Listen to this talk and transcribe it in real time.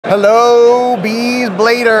Hello, Beez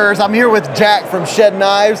Bladers. I'm here with Jack from Shed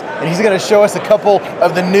Knives, and he's going to show us a couple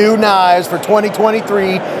of the new knives for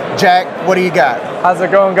 2023. Jack, what do you got? How's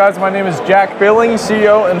it going, guys? My name is Jack Billing,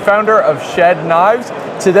 CEO and founder of Shed Knives.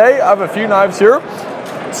 Today, I have a few knives here.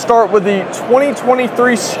 Start with the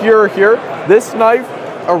 2023 skewer here. This knife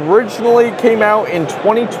originally came out in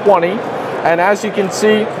 2020, and as you can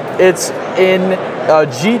see, it's in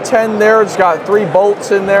G10 there. It's got 3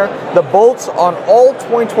 bolts in there. The bolts on all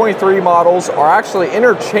 2023 models are actually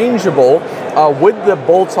interchangeable with the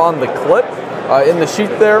bolts on the clip in the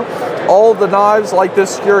sheath there. All the knives like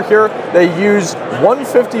this skewer here, they use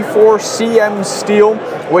 154 cm steel,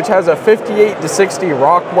 which has a 58 to 60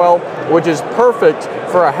 Rockwell, which is perfect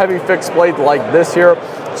for a heavy fixed blade like this here.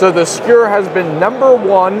 So the skewer has been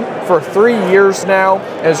 #1 for 3 years now,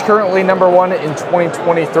 and is currently #1 in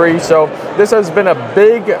 2023. So this has been a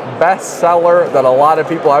big bestseller that a lot of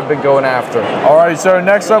people have been going after. All right, so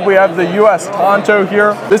next up we have the US Tonto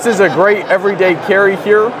here. This is a great everyday carry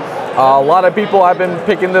here. A lot of people have been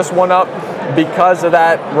picking this one up because of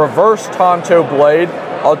that reverse Tonto blade.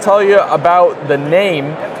 I'll tell you about the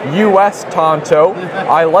name US Tonto.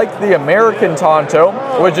 I like the American Tonto,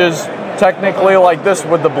 which is technically like this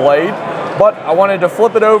with the blade, but I wanted to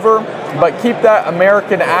flip it over but keep that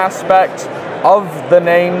American aspect of the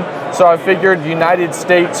name, so I figured United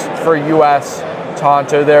States for US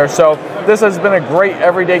Tonto there. So this has been a great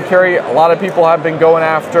everyday carry. A lot of people have been going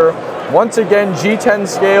after. Once again, G10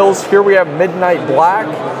 scales. Here we have Midnight Black.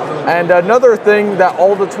 And another thing that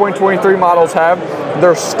all the 2023 models have,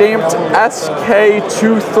 they're stamped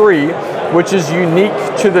SK23, which is unique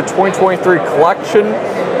to the 2023 collection,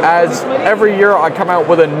 as every year I come out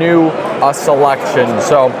with a new selection.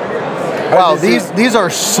 So wow, these are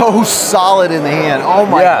so solid in the hand. Oh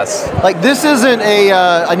my. Yes. Like this isn't a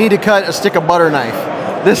I need to cut a stick of butter knife.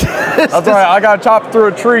 That's right, I got chopped through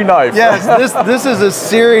a tree knife. Yes, this is a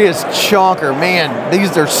serious chonker. Man,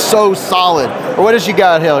 these are so solid. Or what has you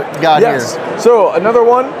got here? So another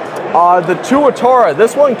one, the Tuatara.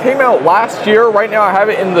 This one came out last year. Right now I have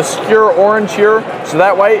it in the skewer orange here. So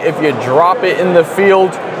that way, if you drop it in the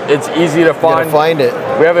field, it's easy to find. You gotta find it.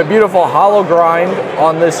 We have a beautiful hollow grind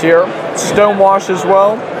on this here. Stone wash as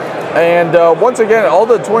well. And once again, all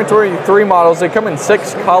the 2023 models, they come in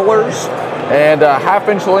 6 colors. And a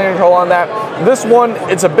 1/2-inch lanyard hole on that. This one,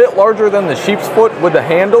 it's a bit larger than the sheep's foot with the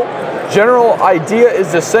handle. General idea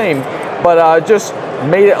is the same, but just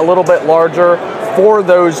made it a little bit larger for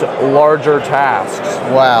those larger tasks.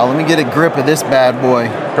 Wow, let me get a grip of this bad boy.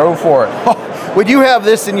 Go for it. When you have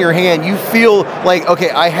this in your hand, you feel like, okay,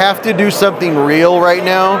 I have to do something real right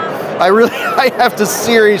now. I have to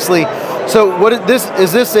seriously. So what is this?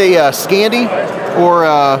 Is this a Scandi or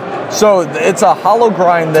So it's a hollow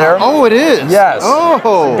grind there. Oh, it is? Yes.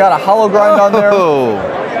 Oh. Got a hollow grind on there. Oh.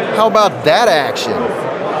 How about that action?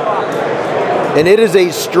 And it is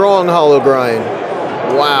a strong hollow grind.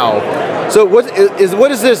 Wow. So what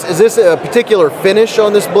is this? Is this a particular finish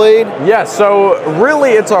on this blade? Yes, so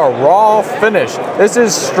really it's a raw finish. This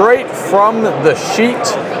is straight from the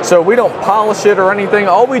sheet, so we don't polish it or anything.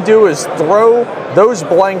 All we do is throw those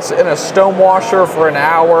blanks in a stone washer for an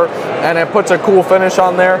hour, and it puts a cool finish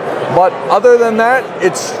on there. But other than that,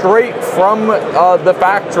 it's straight from the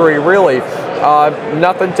factory, really.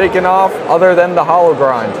 Nothing taken off other than the hollow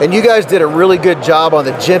grind. And you guys did a really good job on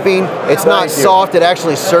the jimping. It's not soft, it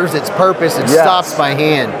actually serves its purpose. It stops by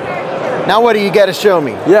hand. Now what do you got to show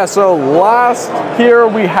me? Yeah, so last here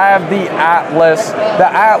we have the Atlas. The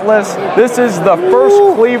Atlas, this is the first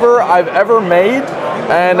cleaver I've ever made,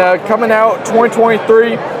 and coming out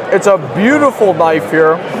 2023. It's a beautiful knife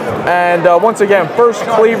here, and once again, first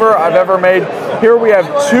cleaver I've ever made. Here we have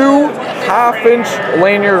 2 1/2-inch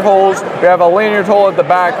lanyard holes. We have a lanyard hole at the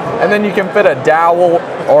back, and then you can fit a dowel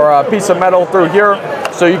or a piece of metal through here,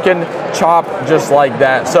 so you can chop just like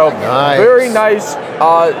that. So very nice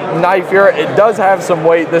knife here. It does have some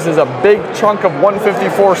weight. This is a big chunk of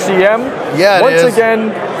 154 cm. Yeah, it is. Once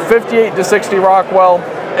again, 58 to 60 Rockwell.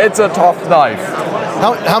 It's a tough knife.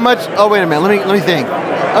 How much? Oh, wait a minute. Let me think.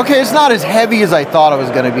 Okay, it's not as heavy as I thought it was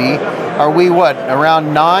going to be. Are we what?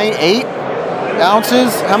 Around 9, 8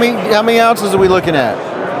 ounces? How many ounces are we looking at?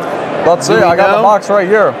 Let's see. I got the box right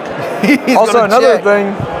here. Also, another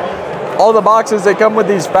thing. All the boxes, they come with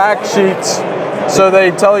these fact sheets, so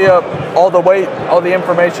they tell you all the weight, all the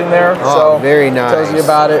information there. Oh, so very nice. Tells you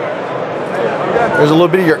about it. There's a little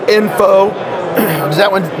bit of your info. Does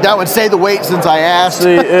that one say the weight since I asked?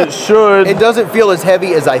 See, it should. It doesn't feel as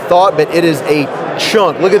heavy as I thought, but it is a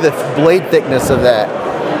chunk. Look at the blade thickness of that.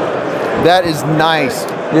 That is nice.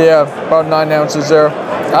 Yeah, about 9 ounces there.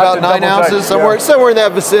 About 9 ounces, somewhere in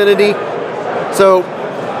that vicinity. So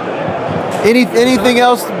Anything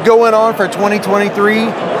else going on for 2023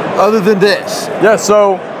 other than this? Yeah,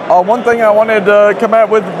 so one thing I wanted to come out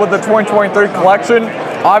with the 2023 collection,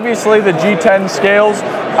 obviously the G10 scales.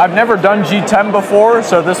 I've never done G10 before,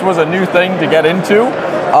 so this was a new thing to get into.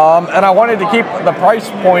 And I wanted to keep the price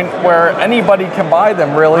point where anybody can buy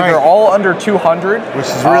them, really. Right. They're all under 200. Which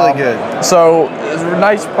is really good. So it's a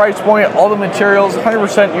nice price point. All the materials,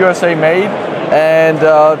 100% USA made. And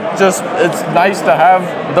just, it's nice to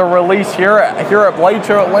have the release here at Blade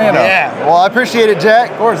Show Atlanta. Yeah, well, I appreciate it,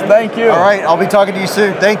 Jack. Of course, thank you. All right, I'll be talking to you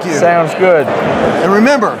soon. Thank you. Sounds good. And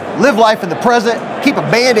remember, live life in the present, keep a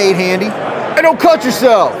Band-Aid handy, and don't cut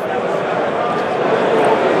yourself.